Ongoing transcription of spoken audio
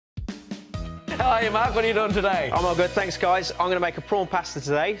Hi, Mark. What are you doing today? I'm all good, thanks, guys. I'm going to make a prawn pasta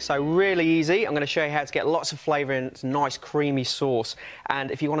today, so really easy. I'm going to show you how to get lots of flavour in. It's a nice, creamy sauce. And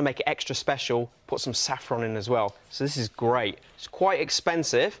if you want to make it extra special, put some saffron in as well. So this is great. It's quite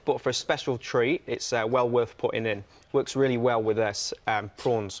expensive, but for a special treat, it's well worth putting in. Works really well with us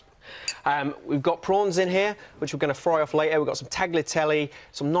prawns. We've got prawns in here, which we're going to fry off later. We've got some tagliatelle,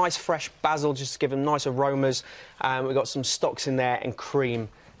 some nice fresh basil, just to give them nice aromas. We've got some stocks in there and cream,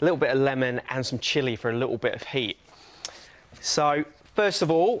 a little bit of lemon and some chilli for a little bit of heat. So, first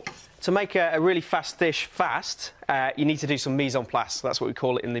of all, to make a really fast dish fast, you need to do some mise en place. That's what we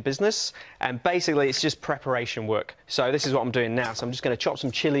call it in the business. And basically, it's just preparation work. So this is what I'm doing now. So I'm just going to chop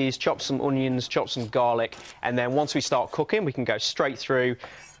some chilies, chop some onions, chop some garlic. And then once we start cooking, we can go straight through,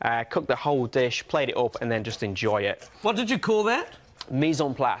 cook the whole dish, plate it up, and then just enjoy it. What did you call that? Mise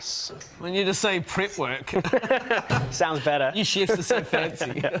en place. When you just say prep work. Sounds better. You chefs are so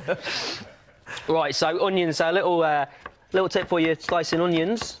fancy. Right, so onions, a little tip for you, slicing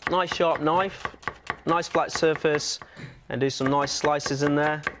onions. Nice sharp knife, nice flat surface, and do some nice slices in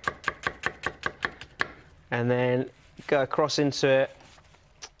there. And then go across into it,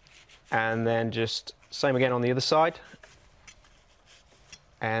 and then just same again on the other side.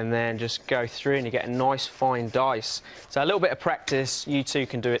 And then just go through and you get a nice fine dice. So a little bit of practice, you two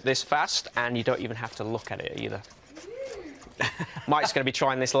can do it this fast, and you don't even have to look at it either. Mike's going to be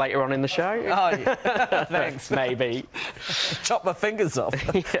trying this later on in the show. Oh, yeah. Thanks. Maybe. Chop my fingers off.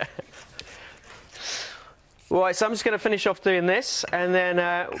 Yeah. Right, so I'm just going to finish off doing this, and then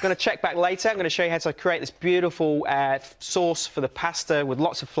we're going to check back later. I'm going to show you how to create this beautiful sauce for the pasta with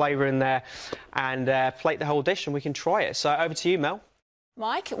lots of flavour in there, and plate the whole dish, and we can try it. So over to you, Mel.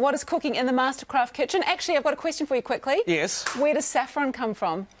 Mike, what is cooking in the Mastercraft kitchen? Actually, I've got a question for you quickly. Yes. Where does saffron come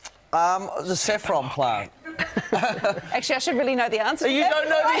from? The saffron plant. Actually, I should really know the answer. You don't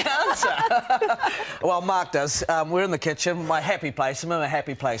know the answer? Well, Mark does. We're in the kitchen, my happy place. I'm in a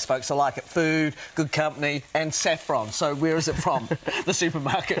happy place, folks. I like it. Food, good company, and saffron. So where is it from? The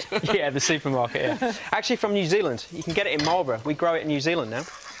supermarket. Yeah, the supermarket, yeah. Actually from New Zealand. You can get it in Marlborough. We grow it in New Zealand now.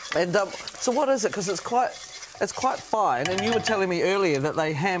 And so what is it? Because it's quite fine, and you were telling me earlier that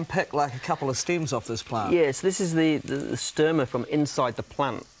they hand-pick like a couple of stems off this plant. Yes, this is the sturma from inside the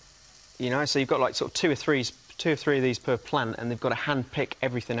plant. You know, so you've got like sort of two or three of these per plant, and they've got to hand-pick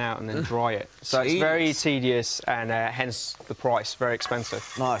everything out and then dry it. So it's very tedious, and hence the price, very expensive.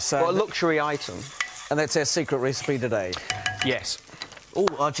 Nice. But a luxury item. And that's our secret recipe today. Yes.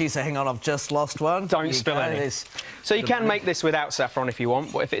 Oh, geez, hang on, I've just lost one. Don't spill any. So you can make this without saffron if you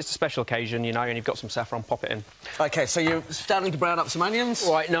want, but if it's a special occasion, you know, and you've got some saffron, pop it in. OK, so you're starting to brown up some onions?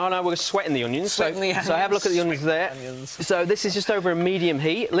 Right, no, we're sweating the onions. Sweating the onions. So have a look at the onions there. So this is just over a medium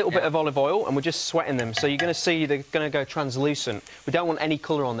heat, a little bit of olive oil, and we're just sweating them. So you're going to see they're going to go translucent. We don't want any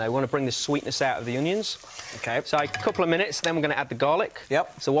colour on there. We want to bring the sweetness out of the onions. OK. So a couple of minutes, then we're going to add the garlic.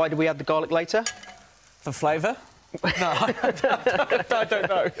 Yep. So why do we add the garlic later? For flavour? No, I don't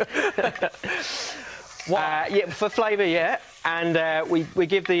know. Yeah, for flavour, yeah. And we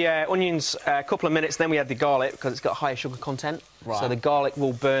give the onions a couple of minutes, then we add the garlic because it's got higher sugar content. Right. So the garlic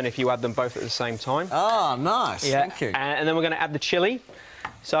will burn if you add them both at the same time. Oh, nice. Yeah. Thank you. And then we're going to add the chilli.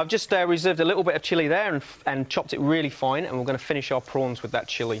 So I've just reserved a little bit of chilli there and chopped it really fine, and we're going to finish our prawns with that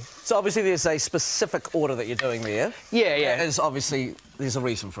chilli. So obviously there's a specific order that you're doing there. Yeah, yeah. There's a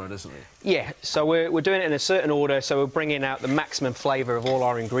reason for it, isn't there? Yeah, so we're doing it in a certain order, so we're bringing out the maximum flavour of all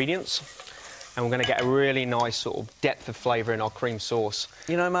our ingredients, and we're going to get a really nice sort of depth of flavour in our cream sauce.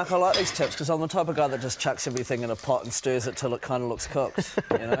 You know, Mark, I like these tips because I'm the type of guy that just chucks everything in a pot and stirs it till it kind of looks cooked,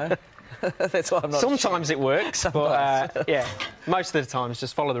 you know? That's why I'm not... Sometimes it works, but yeah, most of the time it's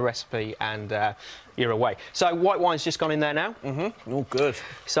just follow the recipe and you're away. So white wine's just gone in there now. Mm-hmm. Oh, good.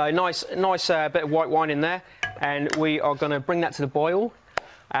 So nice bit of white wine in there, and we are going to bring that to the boil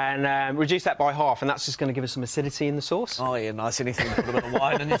and reduce that by half, and that's just going to give us some acidity in the sauce. Oh, yeah, nice. Anything with a bit of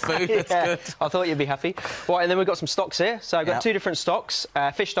wine in your food, that's good. I thought you'd be happy. Right, and then we've got some stocks here. So I've got two different stocks,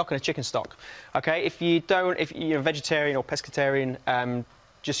 fish stock and a chicken stock. OK, if you're a vegetarian or pescatarian,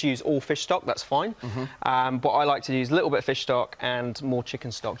 just use all fish stock, that's fine. Mm-hmm. But I like to use a little bit of fish stock and more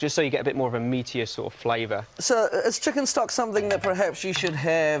chicken stock, just so you get a bit more of a meatier sort of flavour. So is chicken stock something that perhaps you should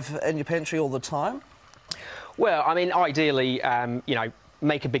have in your pantry all the time? Well, I mean, ideally, you know,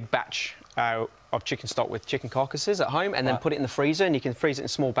 make a big batch of chicken stock with chicken carcasses at home, and then put it in the freezer, and you can freeze it in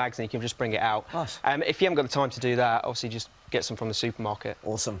small bags and you can just bring it out. Nice. If you haven't got the time to do that, obviously just get some from the supermarket.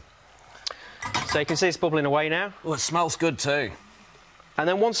 Awesome. So you can see it's bubbling away now. Oh, it smells good too. And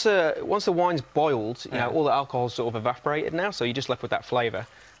then once the wine's boiled, you know, all the alcohol's sort of evaporated now, so you're just left with that flavour.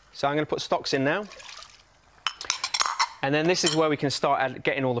 So I'm going to put stocks in now. And then this is where we can start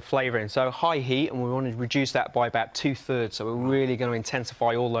getting all the flavour in. So high heat, and we want to reduce that by about 2/3. So we're really going to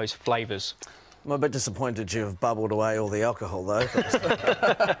intensify all those flavours. I'm a bit disappointed you've bubbled away all the alcohol, though.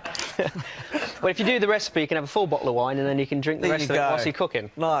 Well, if you do the recipe, you can have a full bottle of wine, and then you can drink the rest of it whilst you're cooking.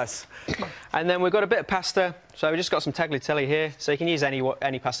 Nice. And then we've got a bit of pasta. So we've just got some tagliatelle here. So you can use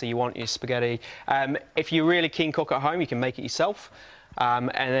any pasta you want, your spaghetti. If you're really keen cook at home, you can make it yourself.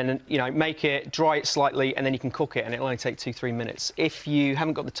 And then, you know, make it, dry it slightly, and then you can cook it, and it'll only take 2-3 minutes. If you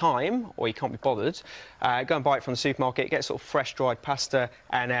haven't got the time, or you can't be bothered, go and buy it from the supermarket, get sort of fresh dried pasta,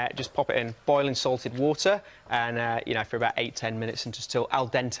 and just pop it in boiling salted water, and, you know, for about 8-10 minutes, and just till al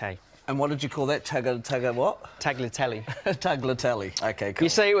dente. And what did you call that? What? Tagliatelle. Tagliatelle. OK, cool. You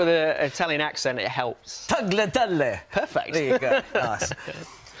say it with an Italian accent, it helps. Tagliatelle. Perfect. There you go. Nice.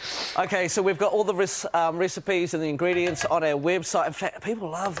 OK, so we've got all the recipes and the ingredients on our website. In fact, people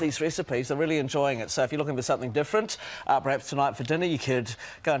love these recipes. They're really enjoying it. So if you're looking for something different, perhaps tonight for dinner, you could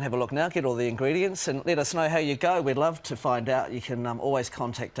go and have a look now, get all the ingredients, and let us know how you go. We'd love to find out. You can always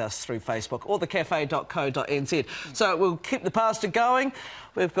contact us through Facebook or thecafe.co.nz. So we'll keep the pasta going.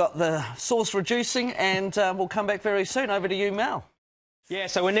 We've got the sauce reducing, and we'll come back very soon. Over to you, Mal. Yeah,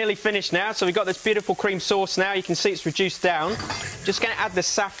 so we're nearly finished now. So we've got this beautiful cream sauce now. You can see it's reduced down. Just going to add the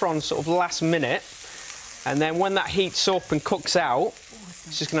saffron sort of last minute. And then when that heats up and cooks out,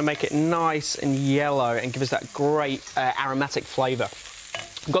 it's just going to make it nice and yellow and give us that great aromatic flavour.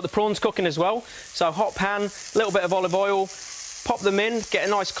 We've got the prawns cooking as well. So hot pan, a little bit of olive oil, pop them in, get a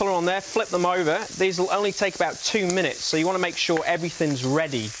nice colour on there, flip them over. These will only take about 2 minutes. So you want to make sure everything's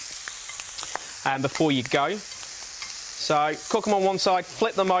ready before you go. So cook them on one side,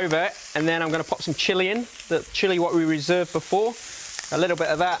 flip them over, and then I'm going to pop some chilli in. The chilli what we reserved before. A little bit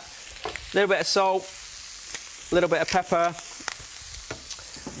of that, a little bit of salt, a little bit of pepper.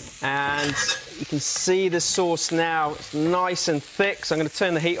 And you can see the sauce now. It's nice and thick, so I'm going to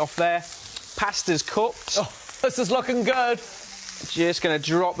turn the heat off there. Pasta's cooked. Oh, this is looking good. Just going to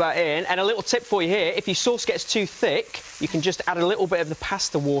drop that in. And a little tip for you here, if your sauce gets too thick, you can just add a little bit of the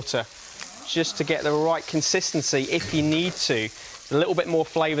pasta water, just to get the right consistency if you need to. A little bit more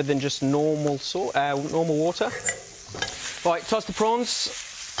flavour than just normal water. Right, toss the prawns.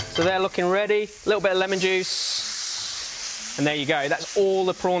 So they're looking ready. A little bit of lemon juice. And there you go. That's all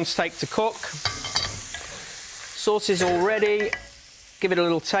the prawns take to cook. Sauce is all ready. Give it a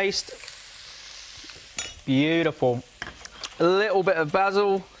little taste. Beautiful. A little bit of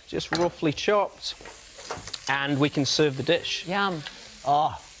basil, just roughly chopped. And we can serve the dish. Yum.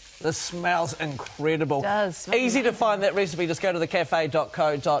 Oh. This smells incredible. It does. Easy to find that recipe. Just go to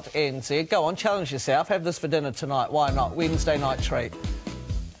thecafe.co.nz. Go on, challenge yourself. Have this for dinner tonight. Why not? Wednesday night treat.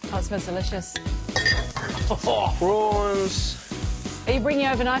 Oh, it smells delicious. Oh, prawns. Are you bringing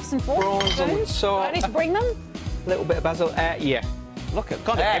over knives and forks? Prawns on the Do I top. need to bring them? A little bit of basil. Yeah. Look at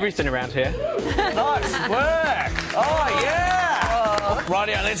Can't do that. everything around here. Nice work. Oh, yeah.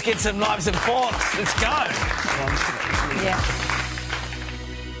 Rightio, let's get some knives and forks. Let's go. Yeah.